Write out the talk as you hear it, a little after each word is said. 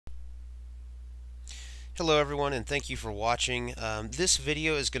Hello everyone, and thank you for watching. This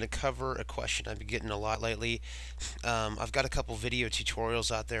video is going to cover a question I've been getting a lot lately. I've got a couple video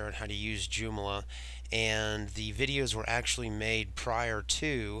tutorials out there on how to use Joomla, and the videos were actually made prior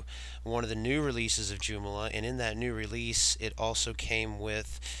to one of the new releases of Joomla, and in that new release it also came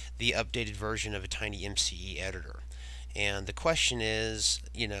with the updated version of a Tiny MCE editor. And the question is,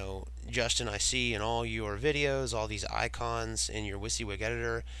 Justin, I see in all your videos all these icons in your WYSIWYG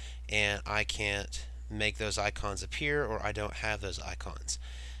editor, and I can't make those icons appear, or I don't have those icons.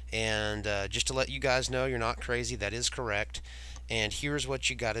 And just to let you guys know, you're not crazy, that is correct. And here's what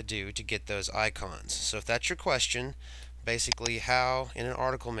you got to do to get those icons. So if that's your question, basically how in an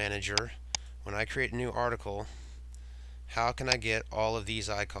article manager, when I create a new article, how can I get all of these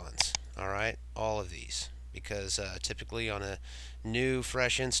icons? Alright, all of these. Because typically on a new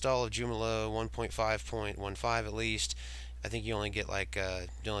fresh install of Joomla 1.5.15 at least, I think you only get like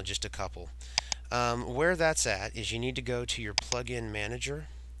just a couple. Where that's at is you need to go to your plugin manager,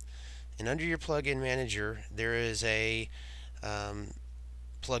 and under your plugin manager there is a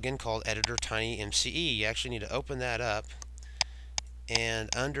plugin called Editor Tiny MCE. You actually need to open that up, and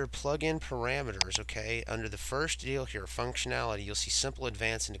under plugin parameters, okay, under the first deal here, functionality, you'll see simple,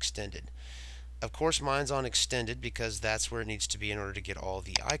 advanced, and extended. Of course mine's on extended because that's where it needs to be in order to get all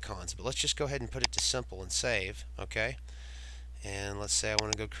the icons, but let's just go ahead and put it to simple and save. Okay, and let's say I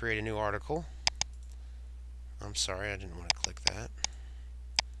want to go create a new article. I'm sorry, I didn't want to click that.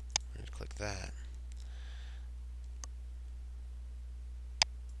 I'm going to click that.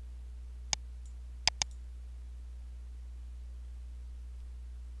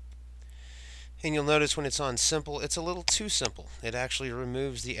 And you'll notice when it's on simple, it's a little too simple. It actually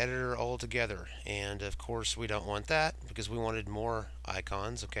removes the editor altogether. And of course we don't want that because we wanted more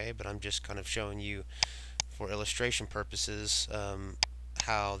icons, okay? But I'm just kind of showing you for illustration purposes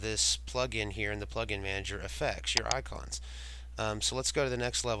how this plugin here in the plugin manager affects your icons. So let's go to the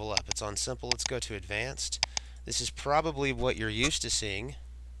next level up. It's on simple. Let's go to advanced. This is probably what you're used to seeing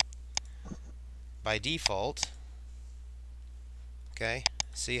by default. Okay,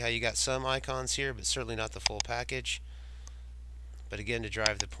 see how you got some icons here, but certainly not the full package. But again, to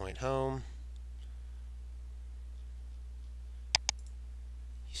drive the point home,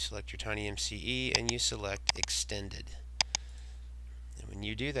 you select your Tiny MCE and you select extended. And when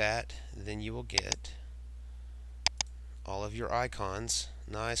you do that, then you will get all of your icons,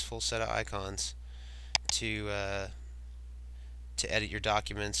 nice full set of icons to edit your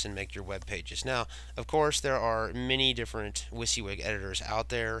documents and make your web pages. Now, of course, there are many different WYSIWYG editors out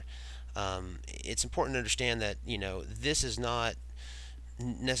there. It's important to understand that this is not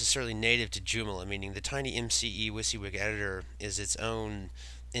necessarily native to Joomla, meaning the Tiny MCE WYSIWYG editor is its own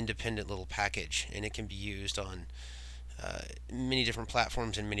independent little package, and it can be used on many different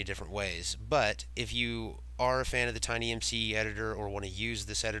platforms in many different ways. But if you are a fan of the Tiny MCE editor or want to use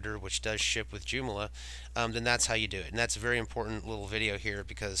this editor, which does ship with Joomla, then that's how you do it. And that's a very important little video here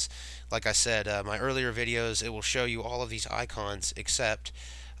because, like I said, my earlier videos, it will show you all of these icons except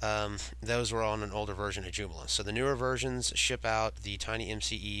those were on an older version of Joomla. So the newer versions ship out the Tiny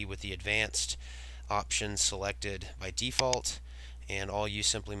MCE with the advanced options selected by default, and all you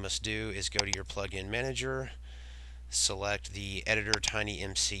simply must do is go to your plugin manager, select the editor Tiny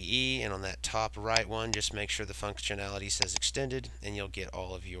MCE, and on that top right one just make sure the functionality says extended, and you'll get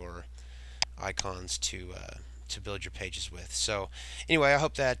all of your icons to build your pages with. So anyway, I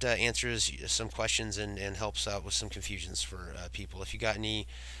hope that answers some questions and helps out with some confusions for people. If you got any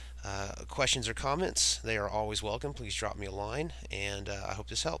questions or comments, they are always welcome. Please drop me a line, and I hope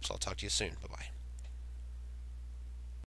this helps. I'll talk to you soon. Bye-bye.